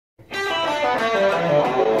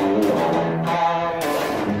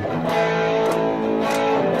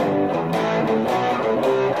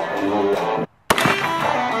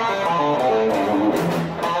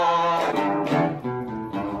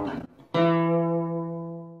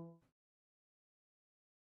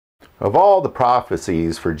Of all the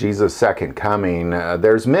prophecies for Jesus' second coming,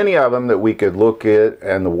 there's many of them that we could look at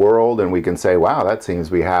in the world and we can say, wow, that seems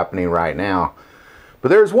to be happening right now. But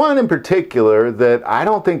there's one in particular that I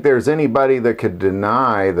don't think there's anybody that could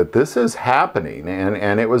deny that this is happening,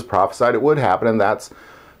 and it was prophesied it would happen, and that's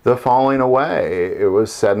the falling away. It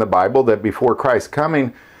was said in the Bible that before Christ's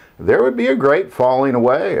coming, there would be a great falling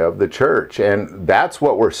away of the church, and that's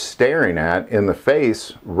what we're staring at in the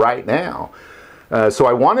face right now. So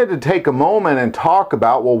I wanted to take a moment and talk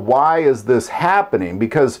about, well, why is this happening?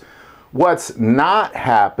 Because what's not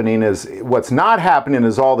happening is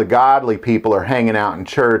all the godly people are hanging out in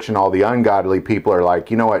church and all the ungodly people are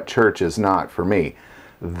like, you know what, church is not for me.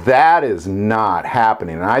 That is not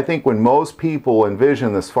happening. And I think when most people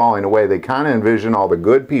envision this falling away, they kind of envision all the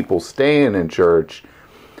good people staying in church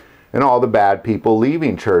and all the bad people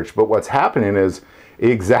leaving church. But what's happening is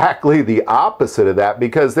exactly the opposite of that,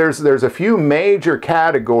 because there's a few major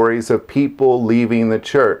categories of people leaving the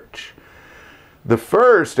church. The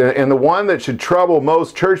first, and the one that should trouble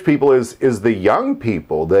most church people, is the young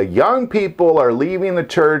people. The young people are leaving the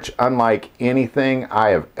church unlike anything I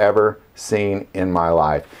have ever seen in my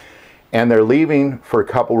life. And they're leaving for a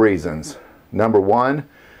couple reasons. Number one,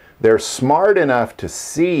 they're smart enough to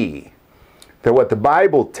see that what the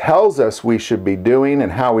Bible tells us we should be doing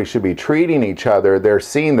and how we should be treating each other, they're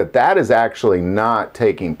seeing that that is actually not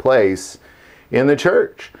taking place in the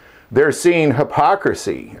church. They're seeing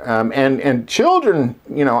hypocrisy. And children,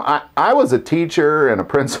 you know, I was a teacher and a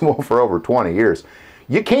principal for over 20 years.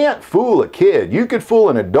 You can't fool a kid. You could fool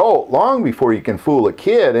an adult long before you can fool a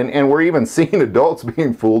kid. And we're even seeing adults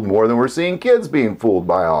being fooled more than we're seeing kids being fooled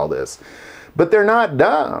by all this. But they're not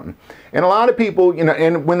dumb. And a lot of people, you know,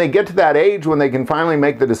 and when they get to that age when they can finally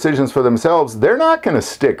make the decisions for themselves, they're not going to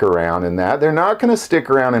stick around in that. They're not going to stick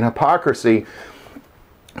around in hypocrisy,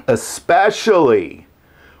 especially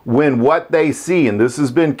when what they see, and this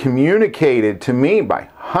has been communicated to me by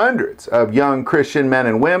hundreds of young Christian men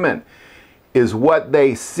and women, is what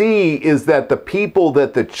they see is that the people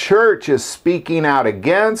that the church is speaking out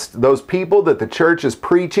against, those people that the church is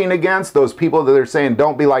preaching against, those people that they're saying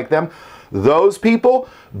don't be like them, those people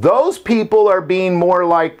are being more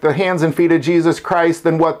like the hands and feet of Jesus Christ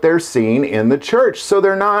than what they're seeing in the church. So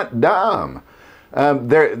they're not dumb.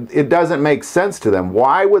 It doesn't make sense to them.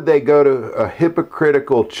 Why would they go to a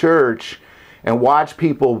hypocritical church and watch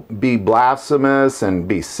people be blasphemous and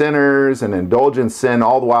be sinners and indulge in sin,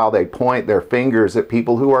 all the while they point their fingers at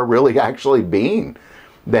people who are really actually being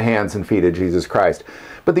the hands and feet of Jesus Christ?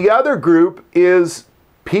 But the other group is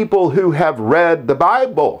people who have read the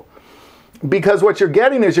Bible. Because what you're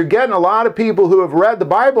getting is you're getting a lot of people who have read the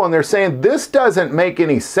Bible and they're saying, this doesn't make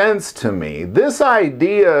any sense to me. This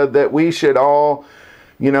idea that we should all,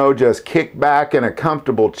 you know, just kick back in a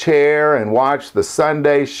comfortable chair and watch the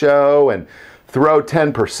Sunday show and throw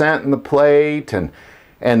 10% in the plate and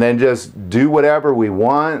then just do whatever we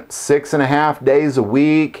want 6.5 days a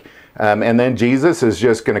week. And then Jesus is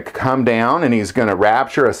just going to come down and he's going to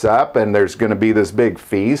rapture us up and there's going to be this big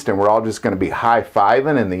feast and we're all just going to be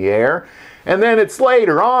high-fiving in the air. And then it's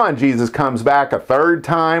later on, Jesus comes back a third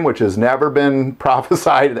time, which has never been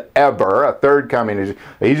prophesied ever, a third coming.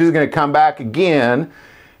 He's just going to come back again,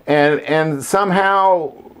 and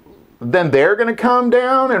somehow then they're going to come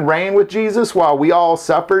down and reign with Jesus while we all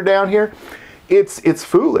suffer down here. It's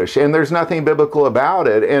foolish, and there's nothing biblical about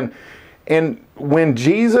it. And when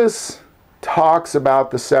Jesus talks about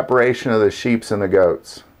the separation of the sheep and the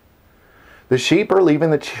goats are leaving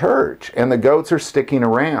the church, and the goats are sticking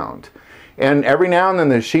around. And every now and then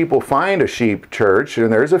the sheep will find a sheep church,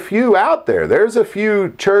 and there's a few out there. There's a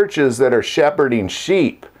few churches that are shepherding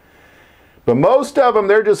sheep. But most of them,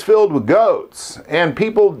 they're just filled with goats. And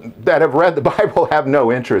people that have read the Bible have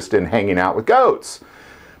no interest in hanging out with goats.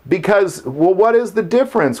 Because, well, what is the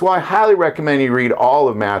difference? Well, I highly recommend you read all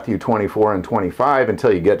of Matthew 24 and 25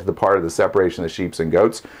 until you get to the part of the separation of the sheep and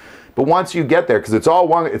goats. But once you get there, because it's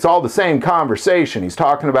all the same conversation. He's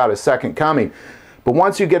talking about his second coming. But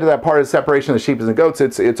once you get to that part of the separation of the sheep and the goats,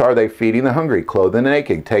 it's are they feeding the hungry, clothing the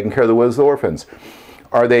naked, taking care of the widows and the orphans?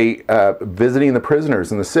 Are they visiting the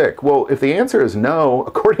prisoners and the sick? Well, if the answer is no,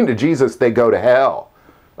 according to Jesus, they go to hell.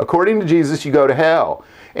 According to Jesus, you go to hell.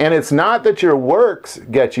 And it's not that your works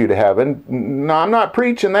get you to heaven. No, I'm not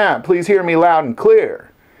preaching that. Please hear me loud and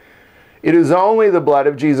clear. It is only the blood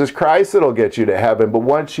of Jesus Christ that'll get you to heaven. But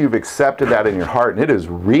once you've accepted that in your heart, and it is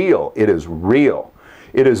real, it is real.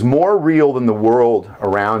 It is more real than the world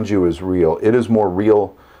around you is real. It is more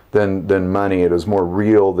real than money. It is more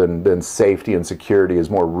real than safety and security. It is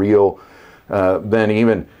more real than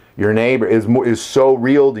even your neighbor is so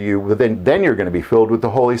real to you, then you're going to be filled with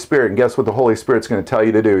the Holy Spirit. And guess what the Holy Spirit's going to tell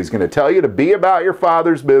you to do? He's going to tell you to be about your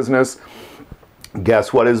Father's business.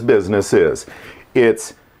 Guess what his business is?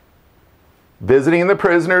 It's visiting the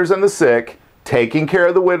prisoners and the sick, taking care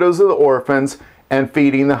of the widows and the orphans, and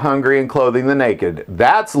feeding the hungry and clothing the naked.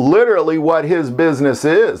 That's literally what his business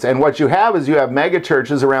is. And what you have is you have mega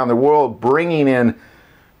churches around the world bringing in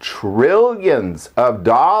trillions of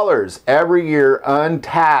dollars every year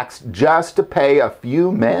untaxed just to pay a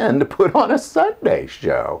few men to put on a Sunday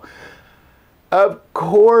show. Of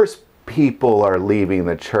course people are leaving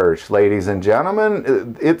the church, ladies and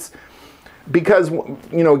gentlemen. It's because,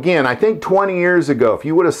 you know, again, I think 20 years ago, if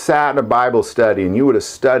you would have sat in a Bible study and you would have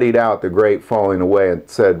studied out the great falling away and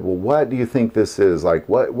said, well, what do you think this is? Like,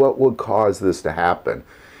 what would cause this to happen?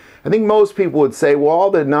 I think most people would say, well,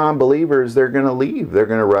 all the non-believers, they're going to leave. They're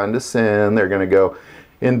going to run to sin. They're going to go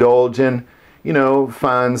indulge in, you know,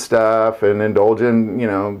 fun stuff and indulge in, you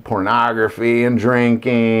know, pornography and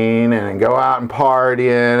drinking and go out and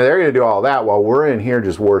partying. They're going to do all that while we're in here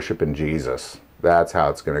just worshiping Jesus. That's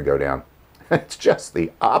how it's going to go down. It's just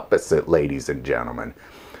the opposite, ladies and gentlemen.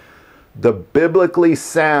 The biblically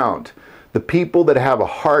sound, the people that have a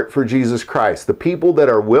heart for Jesus Christ, the people that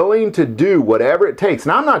are willing to do whatever it takes.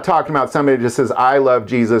 And I'm not talking about somebody who just says, I love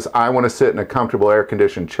Jesus, I want to sit in a comfortable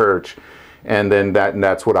air-conditioned church, and then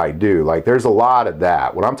that's what I do. Like, there's a lot of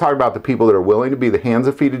that. When I'm talking about the people that are willing to be the hands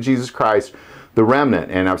and feet of Jesus Christ, the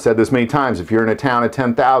remnant, and I've said this many times, if you're in a town of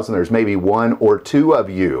 10,000, there's maybe 1 or 2 of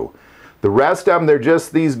you. The rest of them, they're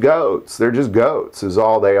just these goats. They're just goats is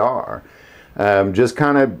all they are. Just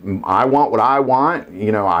kind of, I want what I want.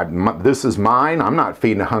 You know, this is mine. I'm not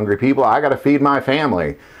feeding hungry people. I got to feed my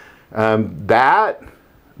family. That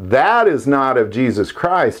is not of Jesus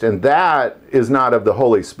Christ, and that is not of the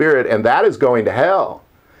Holy Spirit, and that is going to hell.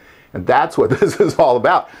 And that's what this is all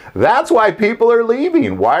about. That's why people are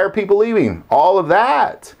leaving. Why are people leaving? All of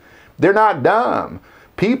that. They're not dumb.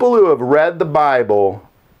 People who have read the Bible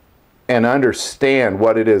and understand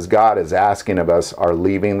what it is God is asking of us are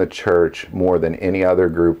leaving the church more than any other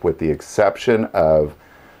group, with the exception of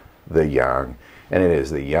the young. And it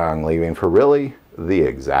is the young leaving for really the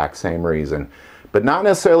exact same reason. But not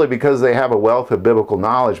necessarily because they have a wealth of biblical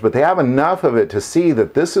knowledge, but they have enough of it to see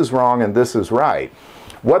that this is wrong and this is right.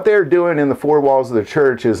 What they're doing in the 4 walls of the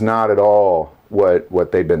church is not at all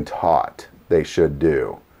what they've been taught they should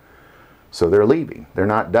do. So they're leaving. They're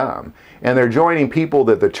not dumb. And they're joining people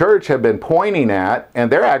that the church have been pointing at, and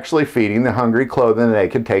they're actually feeding the hungry, clothing the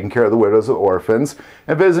naked, taking care of the widows and orphans,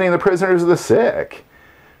 and visiting the prisoners and the sick.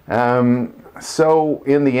 So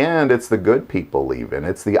in the end, it's the good people leaving.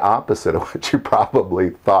 It's the opposite of what you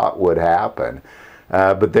probably thought would happen.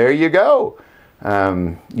 But there you go.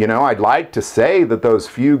 You know, I'd like to say that those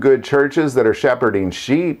few good churches that are shepherding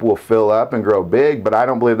sheep will fill up and grow big, but I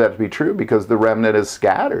don't believe that to be true, because the remnant is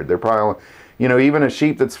scattered. They're probably, you know, even a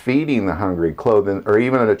sheep that's feeding the hungry, clothing, or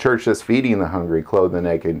even a church that's feeding the hungry, clothing the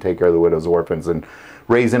naked, and take care of the widows, orphans, and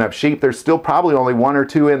raising up sheep, there's still probably only 1 or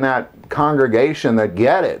 2 in that congregation that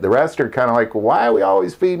get it. The rest are kind of like, well, why are we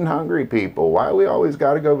always feeding hungry people? Why do we always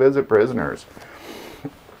got to go visit prisoners?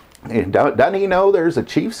 And doesn't he know there's a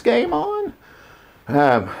Chiefs game on?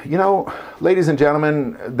 You know, ladies and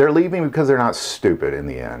gentlemen, they're leaving because they're not stupid in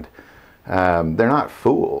the end. They're not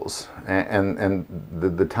fools. And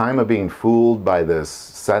the time of being fooled by this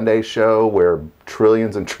Sunday show where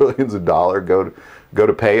trillions and trillions of dollars go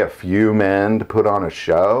to pay a few men to put on a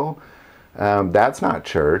show, that's not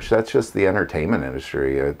church. That's just the entertainment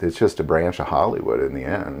industry. It's just a branch of Hollywood in the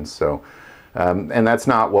end. So, and that's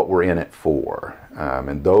not what we're in it for.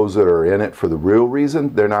 And those that are in it for the real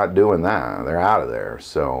reason, they're not doing that. They're out of there.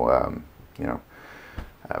 So, you know,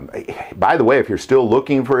 by the way, if you're still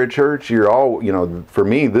looking for a church, you're all, you know, for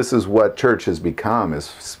me, this is what church has become,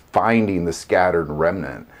 is finding the scattered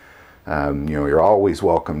remnant. You know, you're always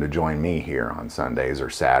welcome to join me here on Sundays or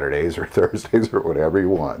Saturdays or Thursdays or whatever you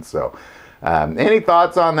want. So, any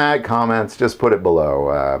thoughts on that, comments, just put it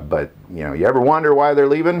below. But, you know, you ever wonder why they're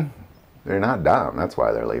leaving? They're not dumb. That's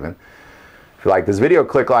why they're leaving. If you like this video,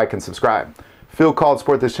 click like and subscribe. Feel called to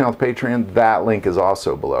support this channel with Patreon. That link is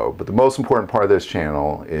also below. But the most important part of this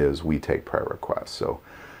channel is we take prayer requests. So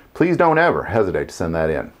please don't ever hesitate to send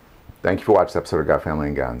that in. Thank you for watching this episode of God, Family,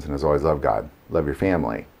 and Guns. And as always, love God, love your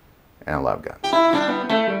family, and love guns.